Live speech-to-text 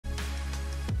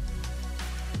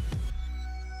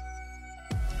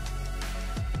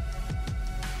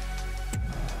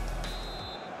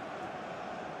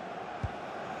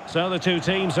So the two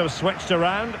teams have switched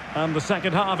around and the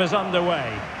second half is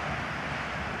underway.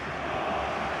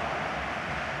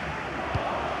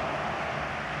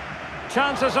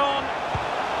 Chances on.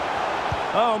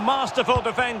 Oh, masterful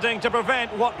defending to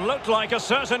prevent what looked like a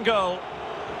certain goal.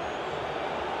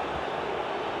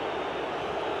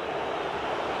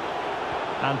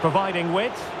 And providing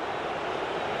width.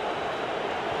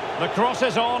 The cross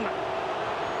is on.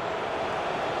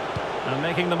 And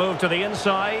making the move to the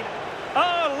inside.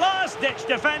 Oh, last-ditch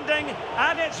defending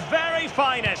at its very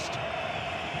finest.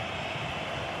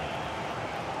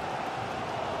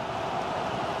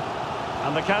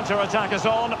 And the counter-attack is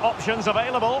on. Options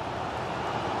available.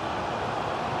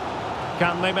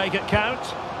 Can they make it count?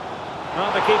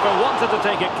 Well, the keeper wanted to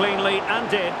take it cleanly and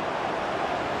did.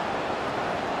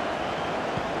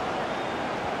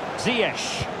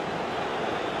 Ziyech.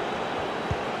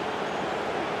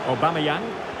 Aubameyang.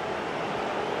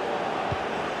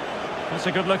 That's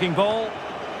a good-looking ball.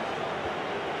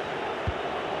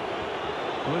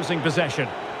 Losing possession.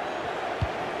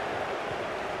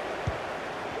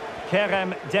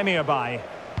 Kerem Demirbay.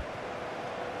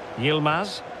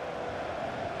 Yilmaz.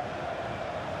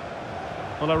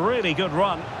 Well, a really good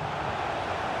run.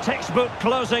 Textbook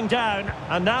closing down,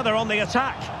 and now they're on the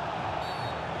attack.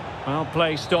 Well,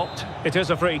 play stopped. It is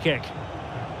a free kick.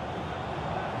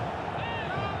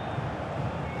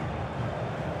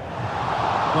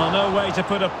 Well, no way to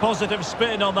put a positive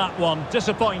spin on that one.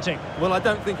 Disappointing. Well, I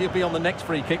don't think he'll be on the next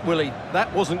free kick, will he?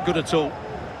 That wasn't good at all.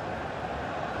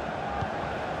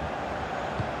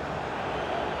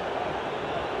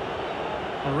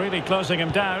 Well, really closing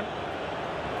him down.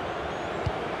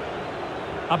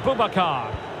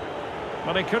 Abubakar.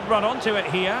 Well, he could run onto it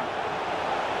here.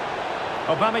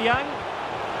 Aubameyang.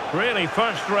 Really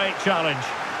first-rate challenge.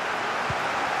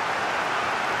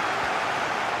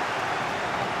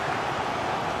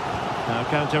 Now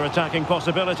counter-attacking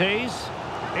possibilities.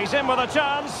 He's in with a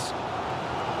chance.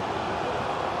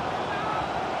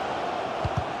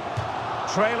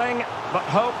 Trailing, but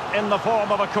hope in the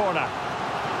form of a corner.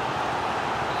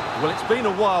 Well, it's been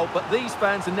a while, but these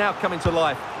fans are now coming to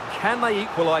life. Can they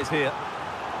equalise here?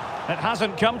 It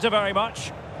hasn't come to very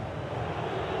much.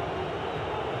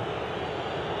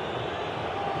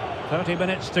 30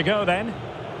 minutes to go then.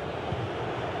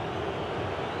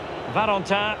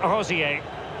 Valentin Rosier.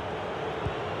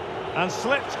 And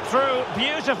slipped through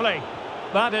beautifully.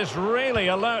 That is really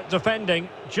alert defending,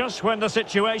 just when the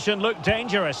situation looked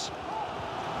dangerous.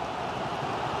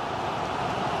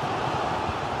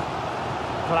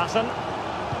 Klassen.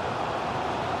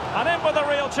 And in with a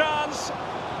real chance.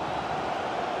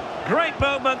 Great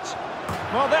movement.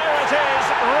 Well, there it is.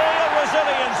 Real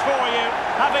resilience for you,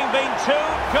 having been 2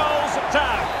 goals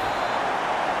down.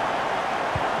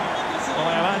 Well,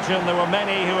 I imagine there were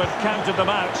many who had counted them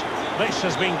out. This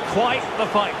has been quite the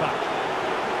fight back.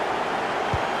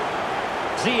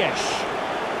 Ziyech.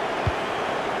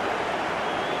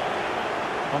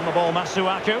 On the ball,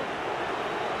 Masuaku.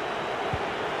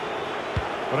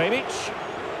 Rebic.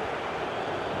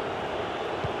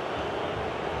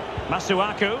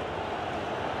 Masuaku.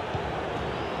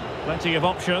 Plenty of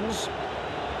options.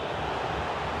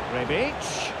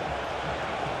 Rebic.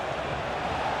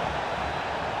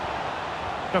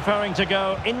 Preferring to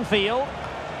go infield.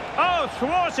 Oh,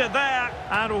 thwarted there.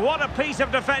 And what a piece of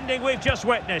defending we've just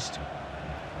witnessed.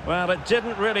 Well, it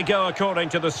didn't really go according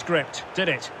to the script, did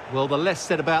it? Well, the less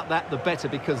said about that, the better,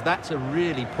 because that's a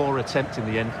really poor attempt in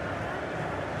the end.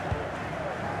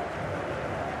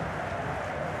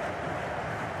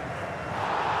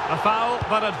 A foul,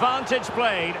 but advantage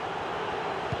played.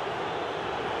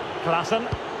 Klassen.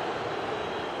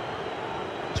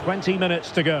 20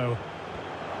 minutes to go.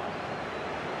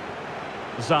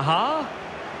 Zaha.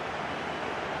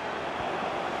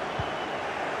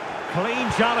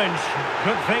 Clean challenge.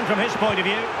 Good thing from his point of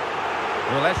view.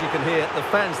 Well, as you can hear, the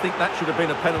fans think that should have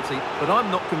been a penalty, but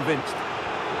I'm not convinced.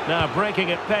 Now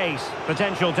breaking at pace.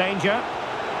 Potential danger.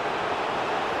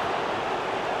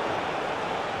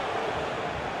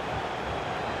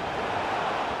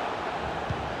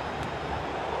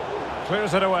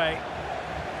 Clears it away.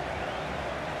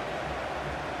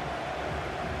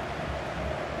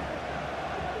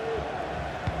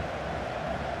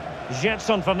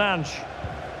 Jetson Fernandes.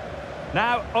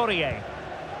 Now Aurier.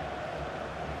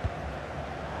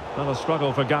 Well, a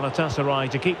struggle for Galatasaray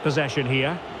to keep possession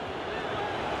here.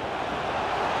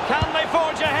 Can they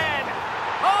forge ahead?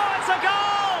 Oh, it's a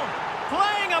goal!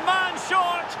 Playing a man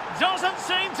short doesn't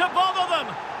seem to bother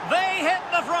them. They hit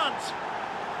the front.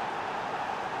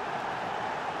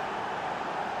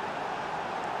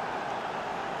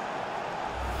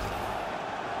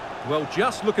 Well,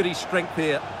 just look at his strength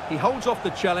here. He holds off the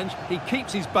challenge, he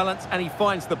keeps his balance, and he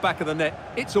finds the back of the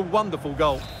net. It's a wonderful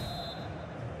goal.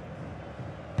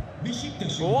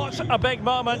 What a big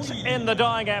moment in the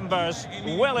dying embers.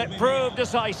 Will it prove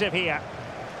decisive here?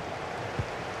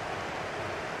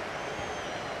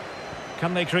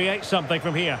 Can they create something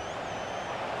from here?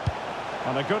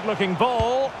 And a good-looking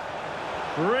ball.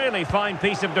 Really fine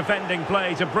piece of defending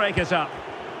play to break it up.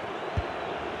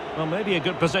 Well, maybe a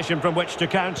good position from which to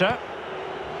counter.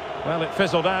 Well, it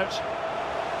fizzled out.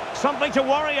 Something to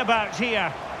worry about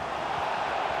here.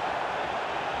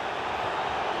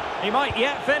 He might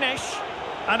yet finish.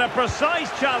 And a precise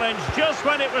challenge just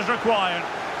when it was required.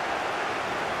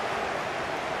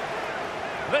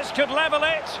 This could level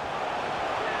it.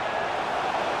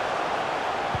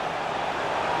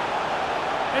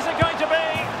 Is it going to be?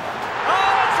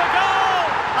 Oh, it's a goal!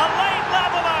 A late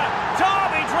leveller.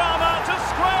 Derby drama to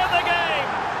square the game.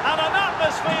 And an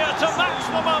atmosphere to match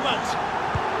the moment.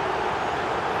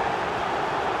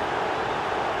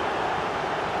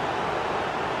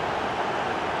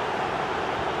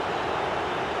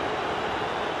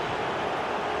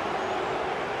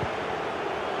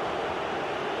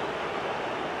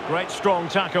 Great strong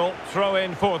tackle, throw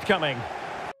in forthcoming.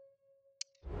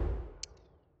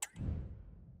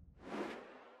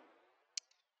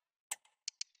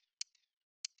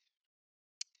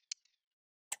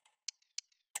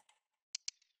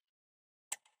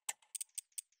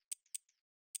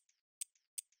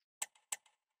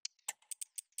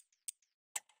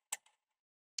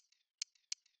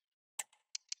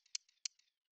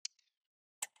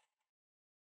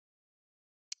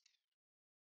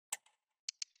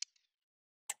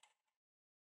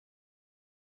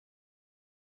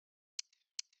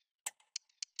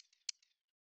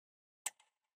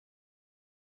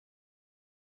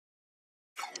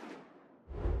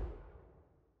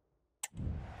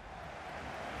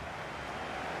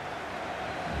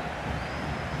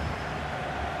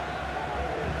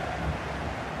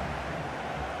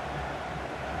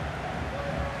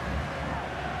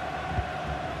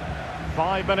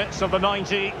 Five minutes of the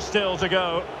 90 still to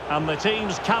go, and the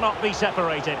teams cannot be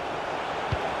separated.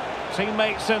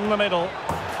 Teammates in the middle.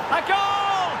 A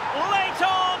goal! Late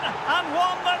on, and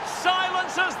one that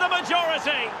silences the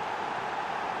majority.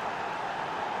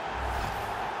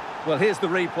 Well, here's the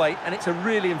replay, and it's a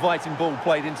really inviting ball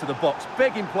played into the box,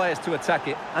 begging players to attack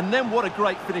it. And then what a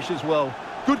great finish as well.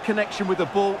 Good connection with the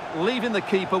ball, leaving the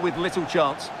keeper with little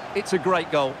chance. It's a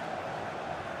great goal.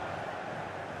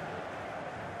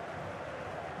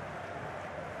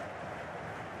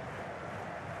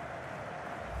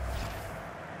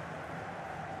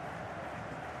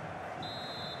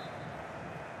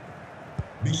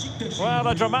 Well,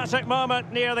 a dramatic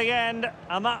moment near the end,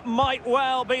 and that might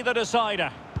well be the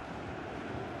decider.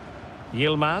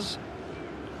 Yilmaz.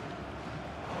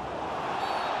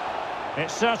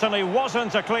 It certainly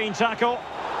wasn't a clean tackle,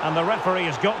 and the referee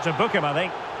has got to book him, I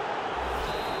think.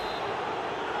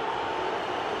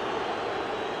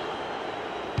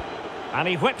 And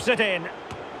he whips it in.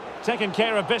 Taking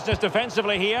care of business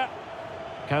defensively here.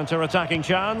 Counter-attacking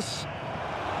chance.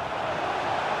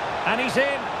 And he's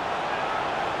in.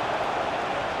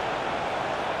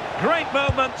 Great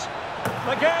movement.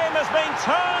 The game has been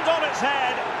turned on its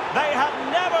head. They have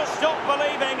never stopped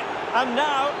believing, and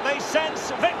now they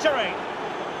sense victory.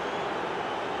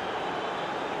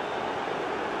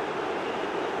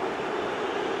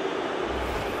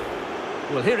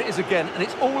 Well, here it is again, and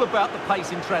it's all about the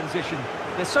pace in transition.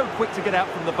 They're so quick to get out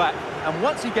from the back, and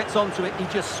once he gets onto it, he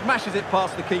just smashes it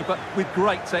past the keeper with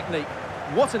great technique.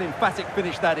 What an emphatic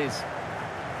finish that is.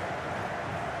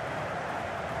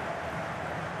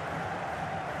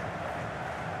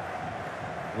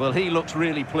 Well, he looks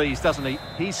really pleased, doesn't he?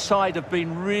 His side have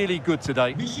been really good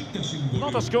today.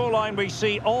 Not a scoreline we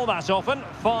see all that often.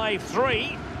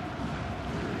 5-3.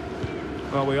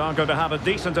 Well, we are going to have a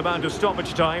decent amount of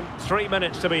stoppage time. 3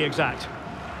 minutes to be exact.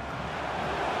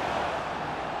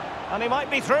 And he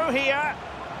might be through here.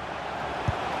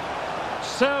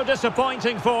 So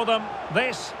disappointing for them.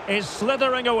 This is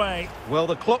slithering away. Well,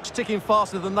 the clock's ticking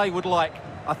faster than they would like.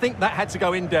 I think that had to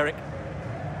go in, Derek.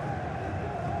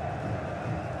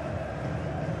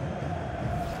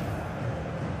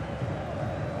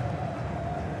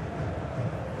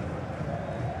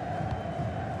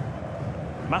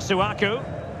 Masuaku.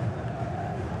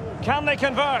 Can they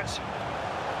convert?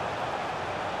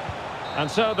 And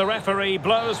so the referee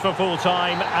blows for full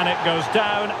time, and it goes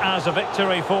down as a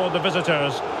victory for the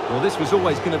visitors. Well, this was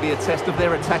always going to be a test of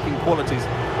their attacking qualities,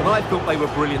 but I thought they were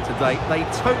brilliant today. They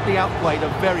totally outplayed a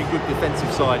very good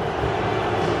defensive side.